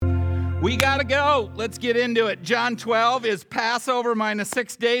We got to go. Let's get into it. John 12 is Passover minus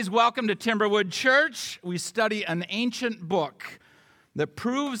 6 days. Welcome to Timberwood Church. We study an ancient book that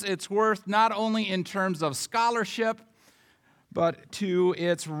proves its worth not only in terms of scholarship, but to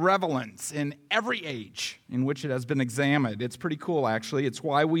its relevance in every age in which it has been examined. It's pretty cool, actually. It's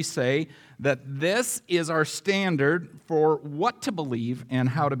why we say that this is our standard for what to believe and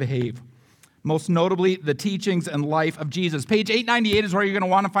how to behave. Most notably, the teachings and life of Jesus. Page 898 is where you're going to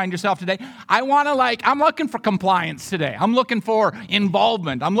want to find yourself today. I'm looking for compliance today. I'm looking for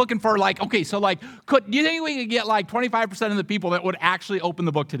involvement. I'm looking for do you think we could get 25% of the people that would actually open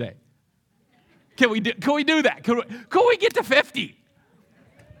the book today? Can we do that? Could we get to 50?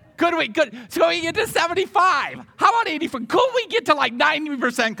 Could we get to 75? How about 85? Could we get to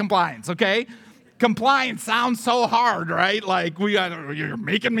 90% compliance, okay? Compliance sounds so hard, right? You're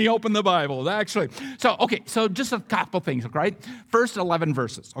making me open the Bible, actually. So just a couple things, right? First 11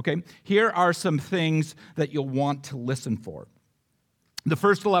 verses, okay? Here are some things that you'll want to listen for. The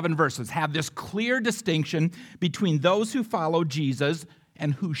first 11 verses have this clear distinction between those who follow Jesus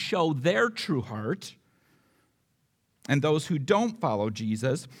and who show their true heart, and those who don't follow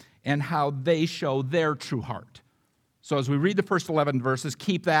Jesus and how they show their true heart. So as we read the first 11 verses,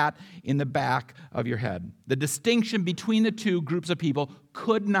 keep that in the back of your head. The distinction between the two groups of people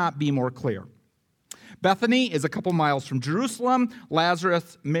could not be more clear. Bethany is a couple miles from Jerusalem.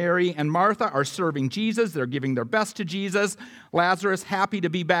 Lazarus, Mary, and Martha are serving Jesus. They're giving their best to Jesus. Lazarus happy to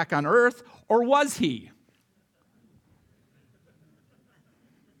be back on earth, or was he?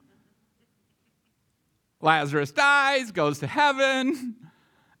 Lazarus dies, goes to heaven.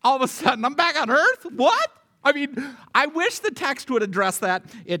 All of a sudden, I'm back on earth? What? I wish the text would address that.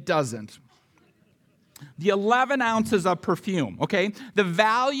 It doesn't. The 11 ounces of perfume, okay? The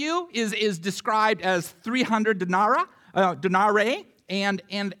value is described as 300 denarii, and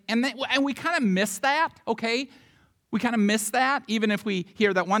we kind of miss that, okay? We kind of miss that, even if we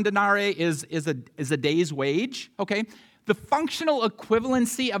hear that 1 denarii is a day's wage, okay? The functional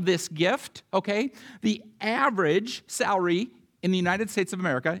equivalency of this gift, okay? The average salary in the United States of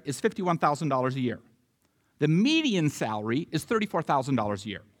America is $51,000 a year. The median salary is $34,000 a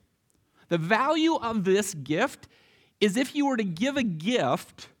year. The value of this gift is if you were to give a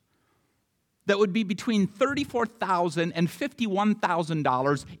gift that would be between $34,000 and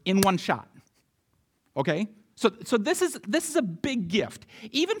 $51,000 in one shot. Okay? So this is a big gift.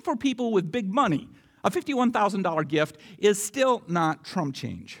 Even for people with big money, a $51,000 gift is still not Trump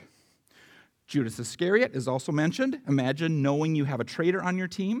change. Judas Iscariot is also mentioned. Imagine knowing you have a traitor on your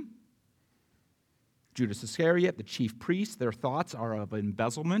team. Judas Iscariot, the chief priest, their thoughts are of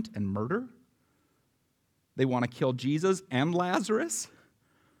embezzlement and murder. They want to kill Jesus and Lazarus.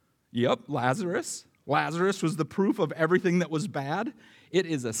 Yep, Lazarus. Lazarus was the proof of everything that was bad. It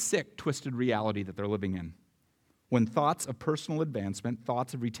is a sick, twisted reality that they're living in. When thoughts of personal advancement,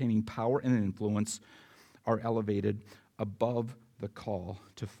 thoughts of retaining power and influence are elevated above the call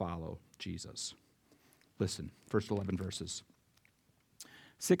to follow Jesus. Listen, first 11 verses.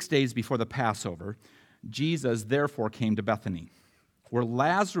 6 days before the Passover, Jesus therefore came to Bethany, where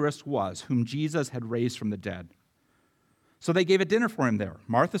Lazarus was, whom Jesus had raised from the dead. So they gave a dinner for him there.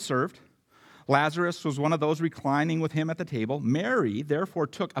 Martha served. Lazarus was one of those reclining with him at the table. Mary therefore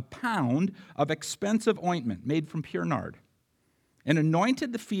took a pound of expensive ointment made from pure nard and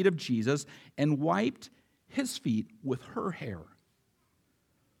anointed the feet of Jesus and wiped his feet with her hair.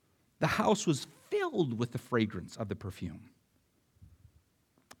 The house was filled with the fragrance of the perfume.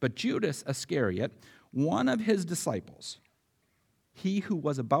 But Judas Iscariot, one of his disciples, he who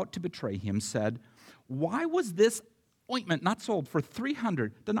was about to betray him, said, "Why was this ointment not sold for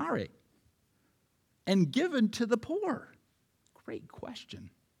 300 denarii and given to the poor?" Great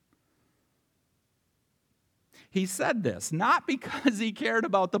question. He said this not because he cared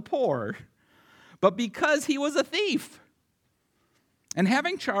about the poor, but because he was a thief. And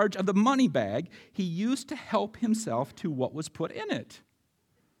having charge of the money bag, he used to help himself to what was put in it.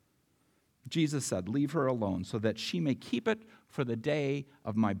 Jesus said, "Leave her alone so that she may keep it for the day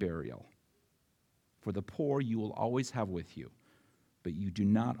of my burial. For the poor you will always have with you, but you do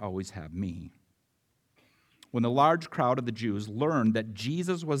not always have me." When the large crowd of the Jews learned that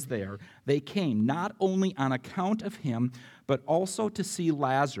Jesus was there, they came not only on account of him, but also to see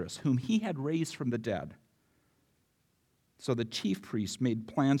Lazarus, whom he had raised from the dead. So the chief priests made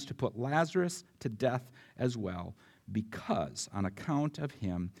plans to put Lazarus to death as well, because on account of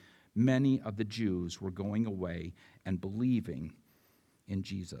him, many of the Jews were going away and believing in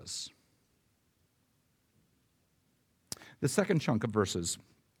Jesus. The second chunk of verses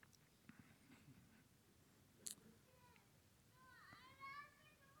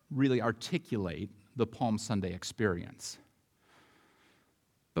really articulate the Palm Sunday experience.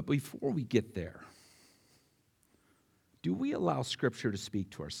 But before we get there, do we allow Scripture to speak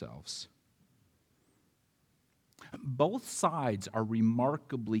to ourselves? Both sides are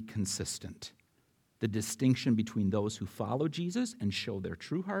remarkably consistent. The distinction between those who follow Jesus and show their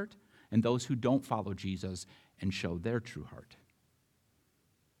true heart and those who don't follow Jesus and show their true heart.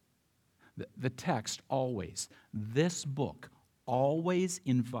 The text always, this book always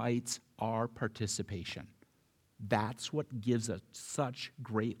invites our participation. That's what gives us such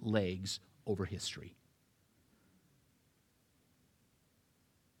great legs over history.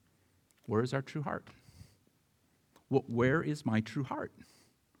 Where is our true heart? Where is my true heart?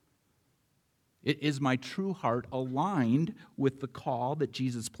 Is my true heart aligned with the call that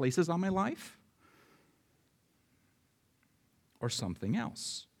Jesus places on my life? Or something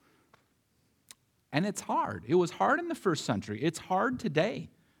else? And it's hard. It was hard in the first century. It's hard today.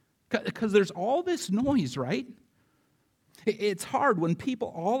 Because there's all this noise, right? It's hard when people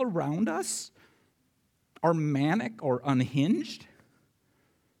all around us are manic or unhinged.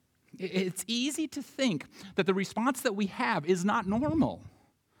 It's easy to think that the response that we have is not normal.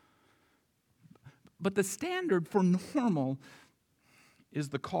 But the standard for normal is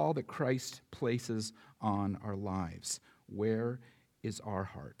the call that Christ places on our lives. Where is our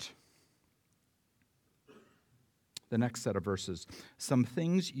heart? The next set of verses, some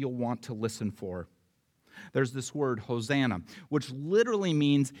things you'll want to listen for. There's this word, Hosanna, which literally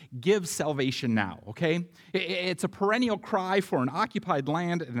means give salvation now, okay? It's a perennial cry for an occupied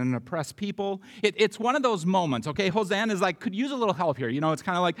land and an oppressed people. It's one of those moments, okay? Hosanna is like, could use a little help here. You know, it's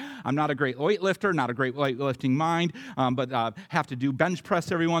kind of like, I'm not a great weightlifter, not a great weightlifting mind, but have to do bench press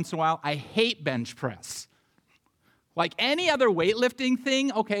every once in a while. I hate bench press. Like any other weightlifting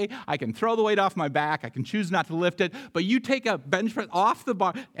thing, okay, I can throw the weight off my back, I can choose not to lift it, but you take a bench press off the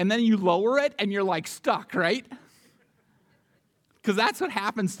bar, and then you lower it, and you're like stuck, right? Because that's what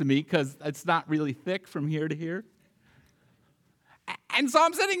happens to me, because it's not really thick from here to here. And so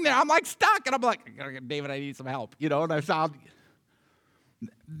I'm sitting there, I'm like stuck, and I'm like, David, I need some help, you know, and I found,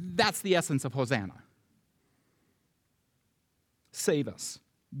 that's the essence of Hosanna. Save us.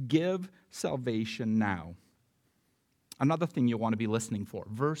 Give salvation now. Another thing you'll want to be listening for.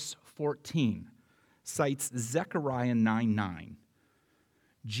 Verse 14 cites Zechariah 9:9.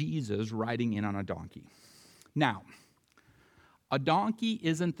 Jesus riding in on a donkey. Now, a donkey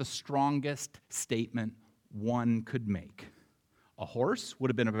isn't the strongest statement one could make. A horse would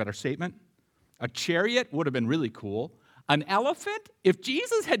have been a better statement. A chariot would have been really cool. An elephant, if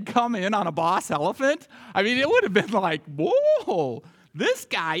Jesus had come in on a boss elephant, I mean, it would have been like, whoa, this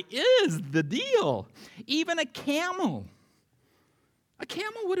guy is the deal. Even a camel. A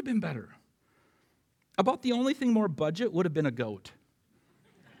camel would have been better. About the only thing more budget would have been a goat.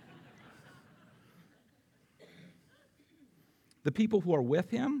 The people who are with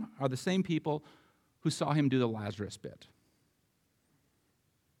him are the same people who saw him do the Lazarus bit.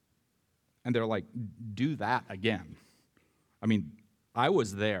 And they're like, do that again. I mean, I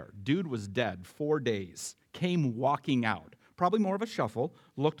was there. Dude was dead 4 days, came walking out. Probably more of a shuffle,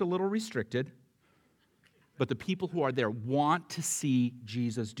 looked a little restricted. But the people who are there want to see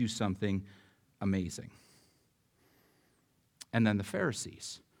Jesus do something amazing. And then the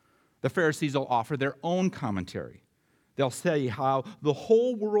Pharisees. The Pharisees will offer their own commentary. They'll say how the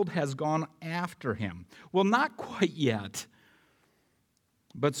whole world has gone after him. Well, not quite yet.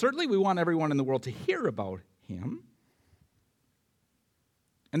 But certainly we want everyone in the world to hear about him.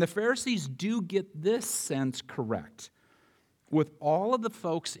 And the Pharisees do get this sense correct. With all of the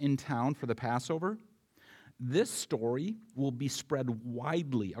folks in town for the Passover, this story will be spread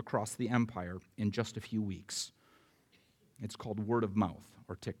widely across the empire in just a few weeks. It's called word of mouth,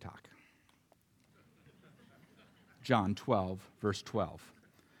 or TikTok. John 12, verse 12.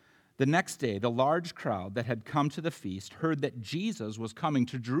 The next day, the large crowd that had come to the feast heard that Jesus was coming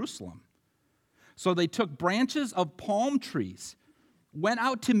to Jerusalem. So they took branches of palm trees, went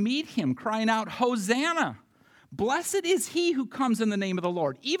out to meet him, crying out, Hosanna! Blessed is he who comes in the name of the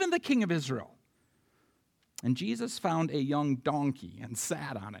Lord, even the King of Israel. And Jesus found a young donkey and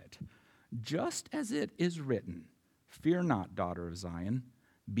sat on it, just as it is written, Fear not, daughter of Zion.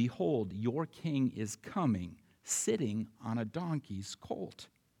 Behold, your king is coming, sitting on a donkey's colt.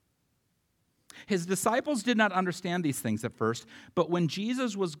 His disciples did not understand these things at first, but when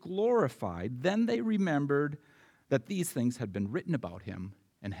Jesus was glorified, then they remembered that these things had been written about him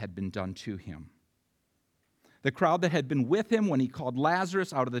and had been done to him. The crowd that had been with him when he called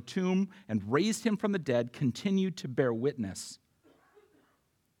Lazarus out of the tomb and raised him from the dead continued to bear witness.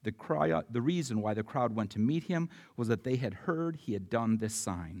 The reason why the crowd went to meet him was that they had heard he had done this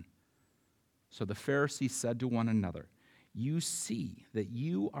sign. So the Pharisees said to one another, "You see that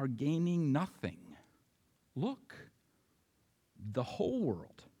you are gaining nothing. Look, the whole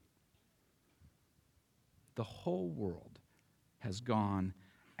world has gone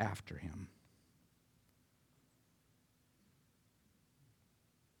after him."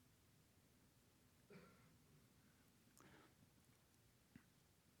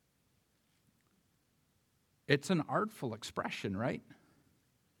 It's an artful expression, right?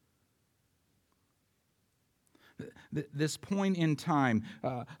 This point in time,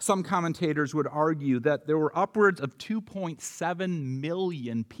 some commentators would argue that there were upwards of 2.7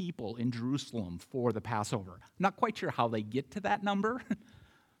 million people in Jerusalem for the Passover. Not quite sure how they get to that number,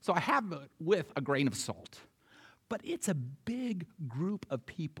 so I have it with a grain of salt. But it's a big group of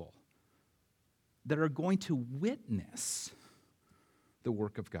people that are going to witness the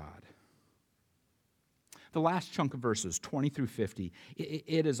work of God. The last chunk of verses, 20 through 50,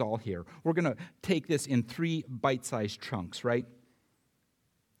 it is all here. We're going to take this in 3 bite-sized chunks, right?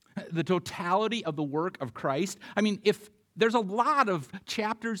 The totality of the work of Christ. I mean, if there's a lot of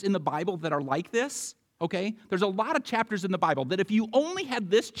chapters in the Bible that are like this, okay? There's a lot of chapters in the Bible that if you only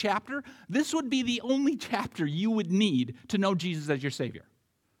had this chapter, this would be the only chapter you would need to know Jesus as your Savior.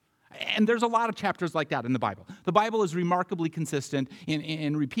 And there's a lot of chapters like that in the Bible. The Bible is remarkably consistent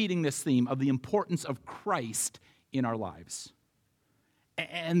in repeating this theme of the importance of Christ in our lives.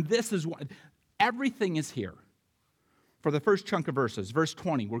 And this is what, everything is here. For the first chunk of verses, verse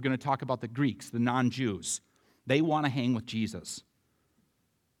 20, we're going to talk about the Greeks, the non-Jews. They want to hang with Jesus.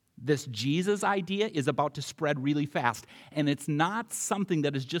 This Jesus idea is about to spread really fast. And it's not something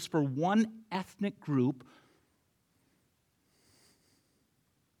that is just for one ethnic group,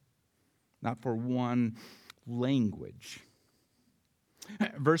 not for one language.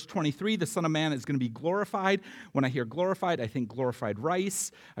 Verse 23, the Son of Man is going to be glorified. When I hear glorified, I think glorified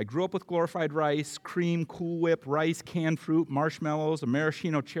rice. I grew up with glorified rice, cream, Cool Whip, rice, canned fruit, marshmallows, a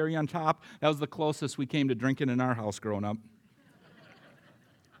maraschino cherry on top. That was the closest we came to drinking in our house growing up.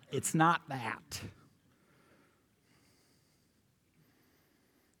 It's not that.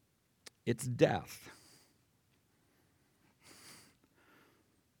 It's death.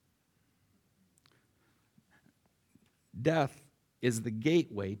 Death is the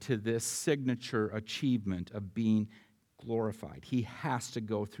gateway to this signature achievement of being glorified. He has to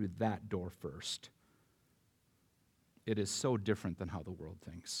go through that door first. It is so different than how the world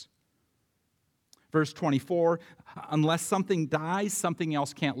thinks. Verse 24, unless something dies, something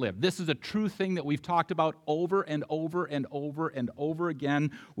else can't live. This is a true thing that we've talked about over and over and over and over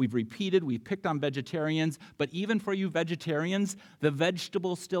again. We've repeated, we've picked on vegetarians, but even for you vegetarians, the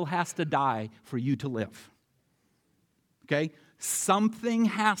vegetable still has to die for you to live. Okay? Something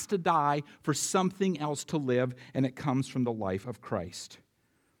has to die for something else to live, and it comes from the life of Christ.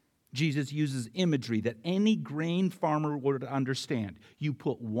 Jesus uses imagery that any grain farmer would understand. You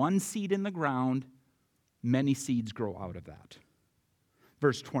put one seed in the ground, many seeds grow out of that.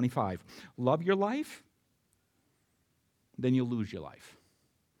 Verse 25, love your life, then you'll lose your life.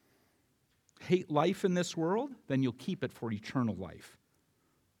 Hate life in this world, then you'll keep it for eternal life.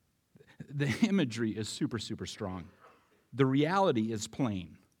 The imagery is super, super strong. The reality is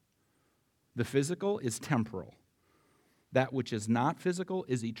plain. The physical is temporal. That which is not physical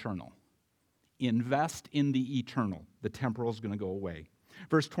is eternal. Invest in the eternal. The temporal is going to go away.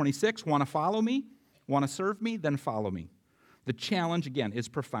 Verse 26, want to follow me? Want to serve me? Then follow me. The challenge, again, is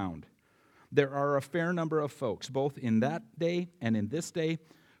profound. There are a fair number of folks, both in that day and in this day,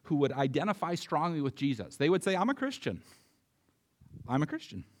 who would identify strongly with Jesus. They would say, I'm a Christian. I'm a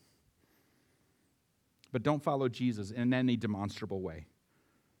Christian. But don't follow Jesus in any demonstrable way.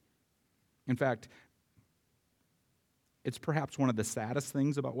 In fact, it's perhaps one of the saddest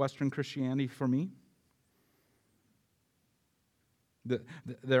things about Western Christianity for me.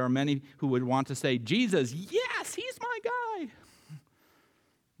 There are many who would want to say, Jesus, yes, he's my guy.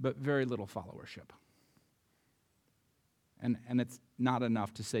 But very little followership. And it's not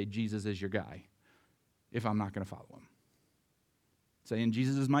enough to say Jesus is your guy if I'm not going to follow him. Saying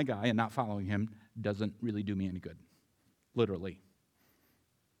Jesus is my guy and not following him doesn't really do me any good, literally.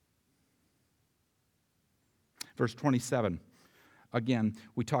 Verse 27, again,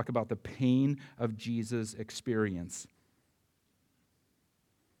 we talk about the pain of Jesus' experience.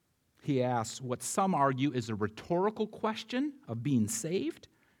 He asks what some argue is a rhetorical question of being saved,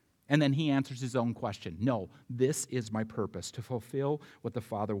 and then he answers his own question. No, this is my purpose, to fulfill what the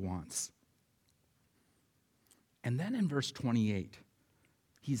Father wants. And then in verse 28,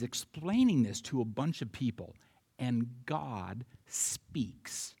 he's explaining this to a bunch of people, and God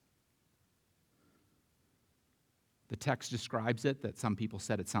speaks. The text describes it that some people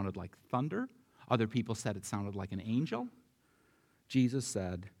said it sounded like thunder. Other people said it sounded like an angel. Jesus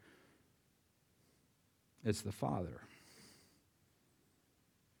said, it's the Father.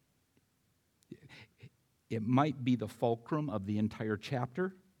 It might be the fulcrum of the entire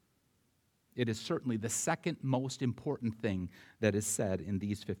chapter. It is certainly the second most important thing that is said in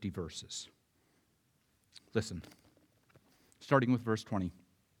these 50 verses. Listen, starting with verse 20.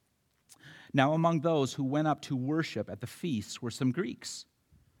 Now among those who went up to worship at the feast were some Greeks.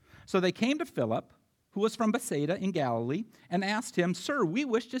 So they came to Philip, who was from Bethsaida in Galilee, and asked him, Sir, we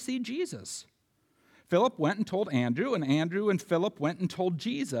wish to see Jesus. Philip went and told Andrew, and Andrew and Philip went and told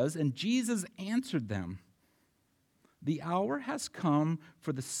Jesus, and Jesus answered them, The hour has come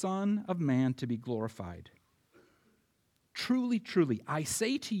for the Son of Man to be glorified. Truly, truly, I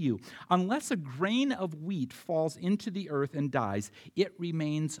say to you, unless a grain of wheat falls into the earth and dies, it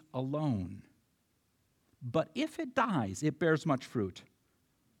remains alone. But if it dies, it bears much fruit.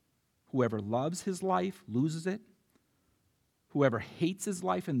 Whoever loves his life loses it. Whoever hates his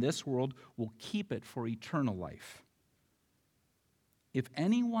life in this world will keep it for eternal life. If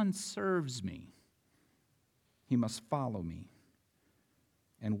anyone serves me, he must follow me.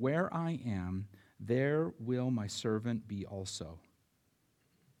 And where I am, there will my servant be also.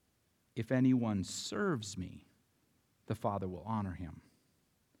 If anyone serves me, the Father will honor him.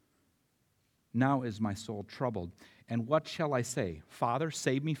 Now is my soul troubled, and what shall I say? Father,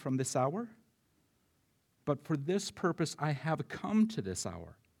 save me from this hour? But for this purpose I have come to this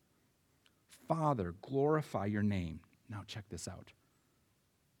hour. Father, glorify your name. Now check this out.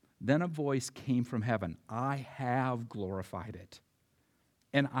 Then a voice came from heaven. I have glorified it,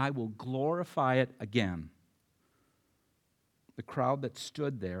 and I will glorify it again. The crowd that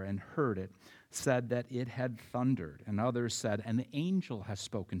stood there and heard it said that it had thundered, and others said, an angel has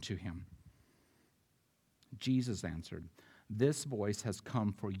spoken to him. Jesus answered, This voice has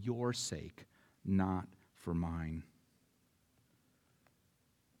come for your sake, not for mine.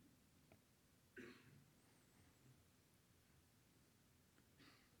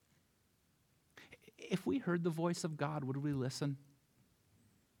 If we heard the voice of God, would we listen?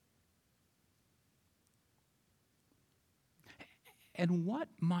 And what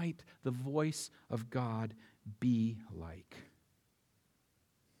might the voice of God be like?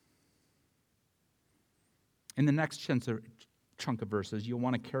 In the next chunk of verses, you'll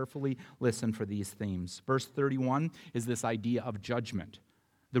want to carefully listen for these themes. Verse 31 is this idea of judgment.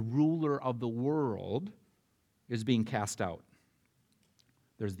 The ruler of the world is being cast out.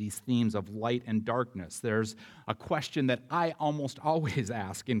 There's these themes of light and darkness. There's a question that I almost always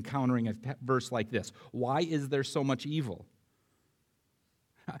ask encountering a verse like this. Why is there so much evil?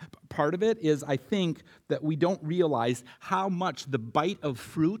 Part of it is, I think, that we don't realize how much the bite of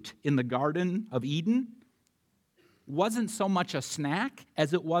fruit in the Garden of Eden wasn't so much a snack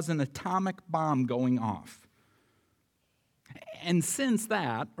as it was an atomic bomb going off. And since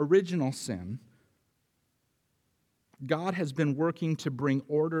that original sin, God has been working to bring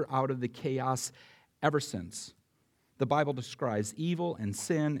order out of the chaos ever since. The Bible describes evil and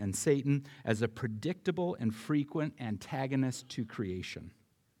sin and Satan as a predictable and frequent antagonist to creation.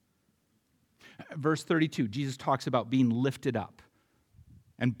 Verse 32, Jesus talks about being lifted up.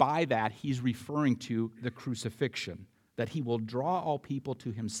 And by that, he's referring to the crucifixion, that he will draw all people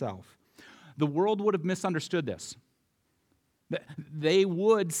to himself. The world would have misunderstood this. They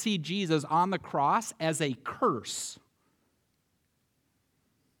would see Jesus on the cross as a curse.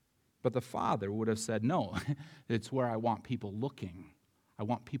 But the Father would have said, no, it's where I want people looking. I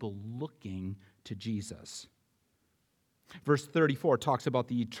want people looking to Jesus. Verse 34 talks about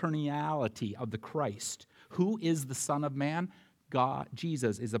the eternality of the Christ. Who is the Son of Man? God,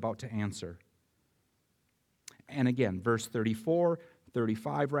 Jesus is about to answer. And again, verse 35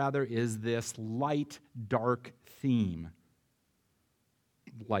 is this light-dark theme.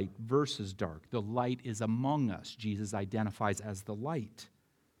 Light versus dark. The light is among us. Jesus identifies as the light.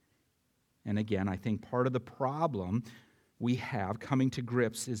 And again, I think part of the problem we have coming to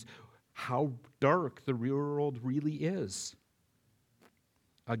grips is how dark the real world really is.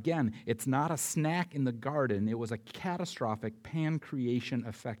 Again, it's not a snack in the garden. It was a catastrophic pan-creation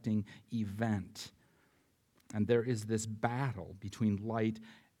affecting event. And there is this battle between light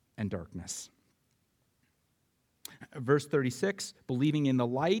and darkness. Verse 36, believing in the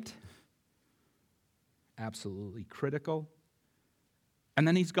light, absolutely critical. And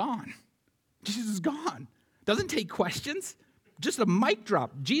then he's gone. Jesus is gone. Doesn't take questions. Just a mic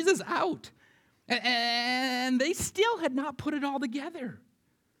drop. Jesus out. And they still had not put it all together.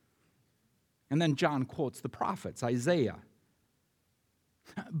 And then John quotes the prophets, Isaiah.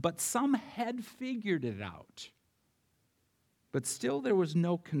 But some had figured it out. But still there was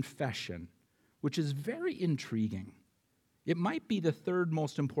no confession, which is very intriguing. It might be the third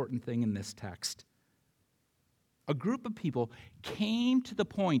most important thing in this text. A group of people came to the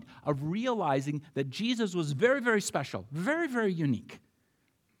point of realizing that Jesus was very, very special, very, very unique.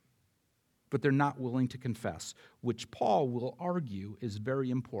 But they're not willing to confess, which Paul will argue is very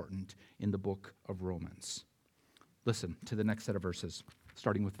important in the book of Romans. Listen to the next set of verses,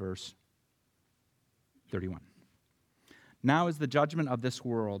 starting with verse 31. Now is the judgment of this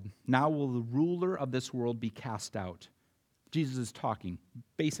world. Now will the ruler of this world be cast out. Jesus is talking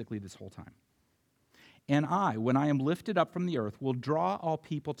basically this whole time. And I, when I am lifted up from the earth, will draw all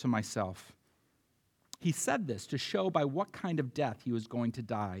people to myself. He said this to show by what kind of death he was going to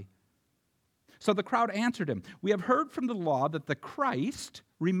die. So the crowd answered him, "We have heard from the law that the Christ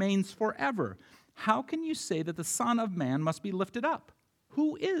remains forever. How can you say that the Son of Man must be lifted up?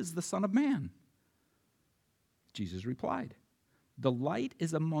 Who is the Son of Man?" Jesus replied, "The light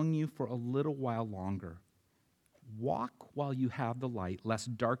is among you for a little while longer. Walk while you have the light,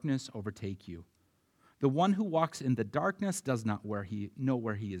 lest darkness overtake you. The one who walks in the darkness does not know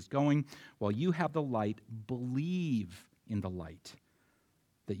where he is going. While you have the light, believe in the light,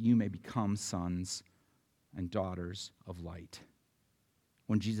 that you may become sons and daughters of light."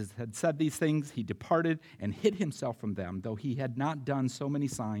 When Jesus had said these things, he departed and hid himself from them, though he had done so many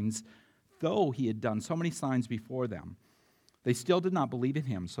signs before them. They still did not believe in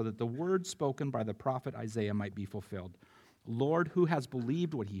him, so that the word spoken by the prophet Isaiah might be fulfilled. "Lord, who has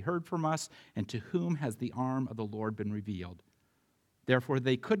believed what he heard from us, and to whom has the arm of the Lord been revealed?" Therefore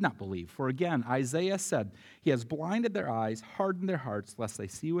they could not believe. For again, Isaiah said, "He has blinded their eyes, hardened their hearts, lest they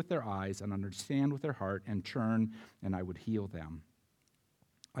see with their eyes and understand with their heart and turn, and I would heal them."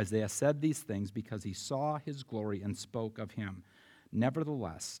 Isaiah said these things because he saw his glory and spoke of him.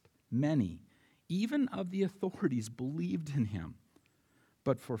 Nevertheless, many, even of the authorities, believed in him.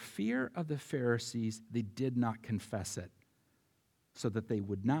 But for fear of the Pharisees, they did not confess it, so that they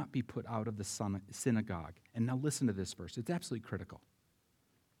would not be put out of the synagogue. And now listen to this verse. It's absolutely critical.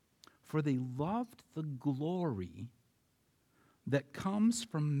 For they loved the glory that comes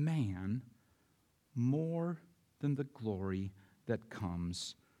from man more than the glory that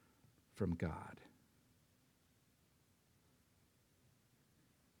comes from God.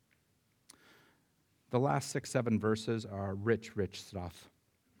 The last 6-7 verses are rich, rich stuff.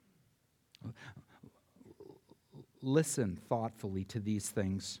 Listen thoughtfully to these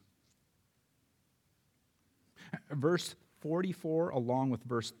things. Verse 44, along with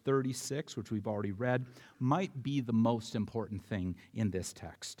verse 36, which we've already read, might be the most important thing in this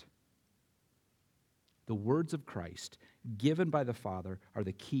text. The words of Christ, given by the Father, are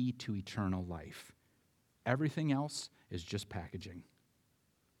the key to eternal life. Everything else is just packaging.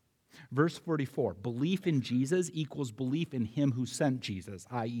 Verse 44, belief in Jesus equals belief in him who sent Jesus,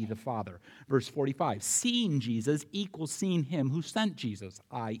 i.e. the Father. Verse 45, seeing Jesus equals seeing him who sent Jesus,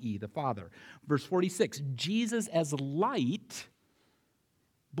 i.e. the Father. Verse 46, Jesus as light,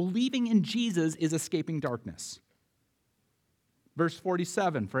 believing in Jesus is escaping darkness. Verse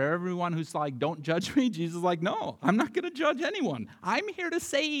 47, for everyone who's like, don't judge me, Jesus is like, no, I'm not going to judge anyone. I'm here to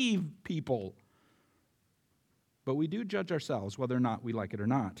save people. But we do judge ourselves, whether or not we like it or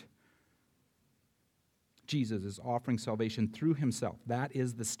not. Jesus is offering salvation through himself. That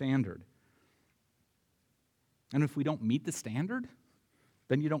is the standard. And if we don't meet the standard,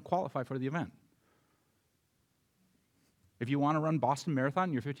 then you don't qualify for the event. If you want to run Boston Marathon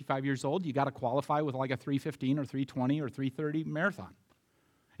and you're 55 years old, you got to qualify with like a 3:15 or 3:20 or 3:30 marathon.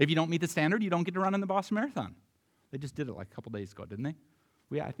 If you don't meet the standard, you don't get to run in the Boston Marathon. They just did it like a couple days ago, didn't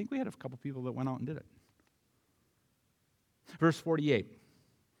they? I think we had a couple people that went out and did it. Verse 48.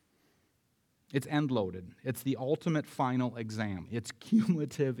 It's end-loaded. It's the ultimate final exam. It's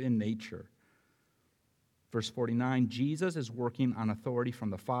cumulative in nature. Verse 49, Jesus is working on authority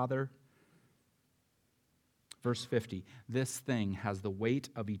from the Father. Verse 50, this thing has the weight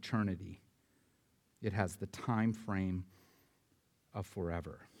of eternity. It has the time frame of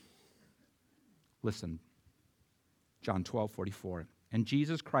forever. Listen, John 12:44. And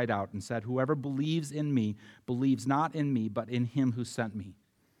Jesus cried out and said, whoever believes in me believes not in me, but in him who sent me.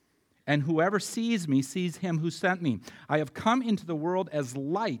 And whoever sees me sees him who sent me. I have come into the world as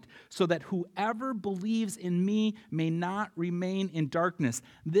light, so that whoever believes in me may not remain in darkness.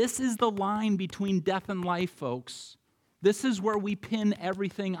 This is the line between death and life, folks. This is where we pin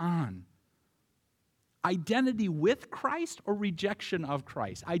everything on. Identity with Christ or rejection of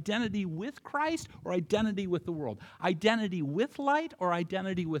Christ? Identity with Christ or identity with the world? Identity with light or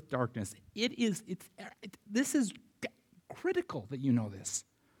identity with darkness? This is critical that you know this.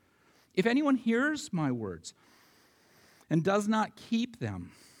 If anyone hears my words and does not keep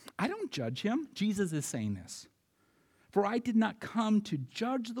them, I don't judge him. Jesus is saying this. For I did not come to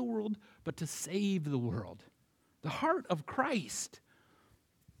judge the world, but to save the world. The heart of Christ.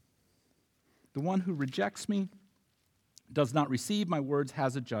 The one who rejects me, does not receive my words,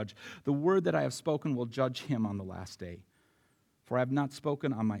 has a judge. The word that I have spoken will judge him on the last day. For I have not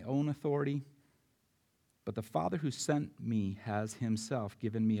spoken on my own authority, but the Father who sent me has himself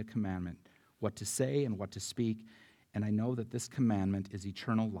given me a commandment, what to say and what to speak, and I know that this commandment is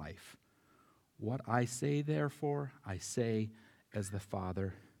eternal life. What I say, therefore, I say as the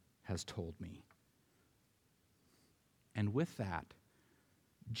Father has told me. And with that,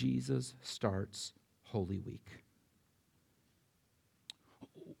 Jesus starts Holy Week.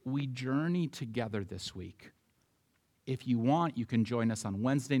 We journey together this week. If you want, you can join us on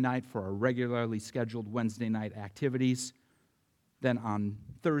Wednesday night for our regularly scheduled Wednesday night activities. Then on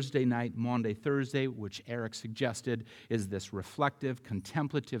Thursday night, Maundy Thursday, which Eric suggested, is this reflective,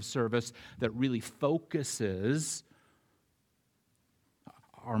 contemplative service that really focuses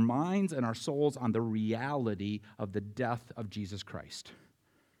our minds and our souls on the reality of the death of Jesus Christ.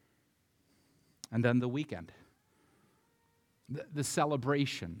 And then the weekend, the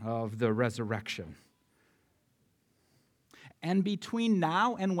celebration of the resurrection. And between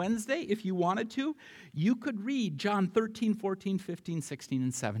now and Wednesday, if you wanted to, you could read John 13, 14, 15, 16,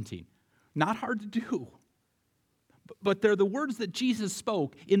 and 17. Not hard to do. But they're the words that Jesus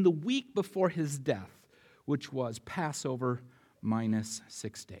spoke in the week before his death, which was Passover minus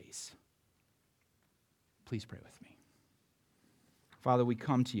 6 days. Please pray with me. Father, we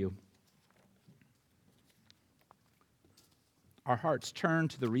come to you. Our hearts turn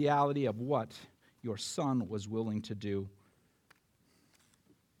to the reality of what your Son was willing to do.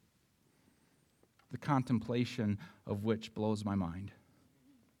 The contemplation of which blows my mind.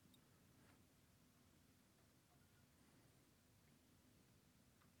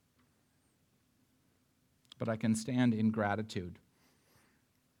 But I can stand in gratitude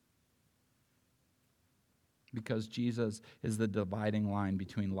because Jesus is the dividing line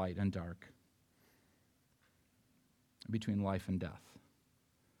between light and dark, between life and death,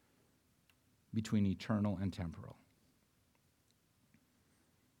 between eternal and temporal.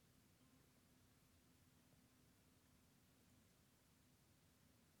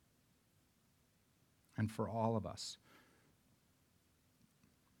 And for all of us,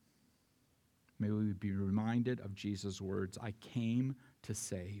 may we be reminded of Jesus' words, I came to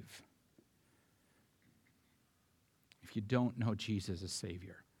save. If you don't know Jesus as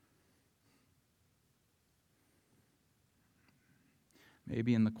Savior,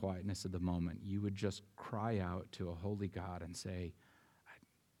 maybe in the quietness of the moment, you would just cry out to a holy God and say,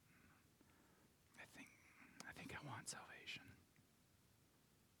 I think I want salvation.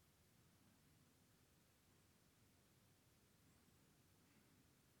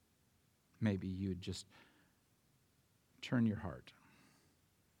 Maybe you'd just turn your heart